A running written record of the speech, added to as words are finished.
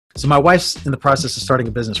So my wife's in the process of starting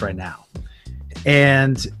a business right now.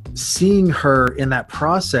 And seeing her in that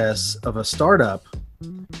process of a startup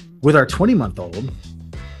with our 20-month-old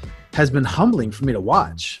has been humbling for me to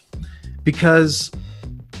watch, because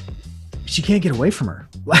she can't get away from her.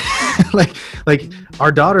 like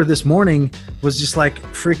our daughter this morning was just like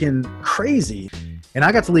freaking crazy. And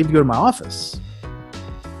I got to leave to go to my office.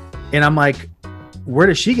 And I'm like, where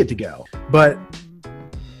does she get to go? But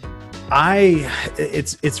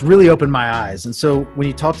it's really opened my eyes. And so when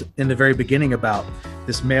you talked in the very beginning about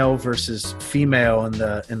this male versus female and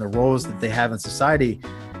the roles that they have in society,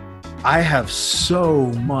 I have so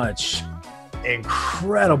much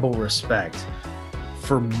incredible respect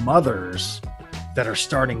for mothers that are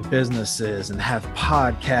starting businesses and have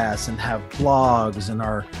podcasts and have blogs and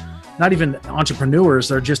are not even entrepreneurs,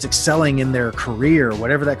 they're just excelling in their career,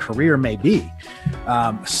 whatever that career may be.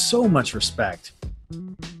 So much respect.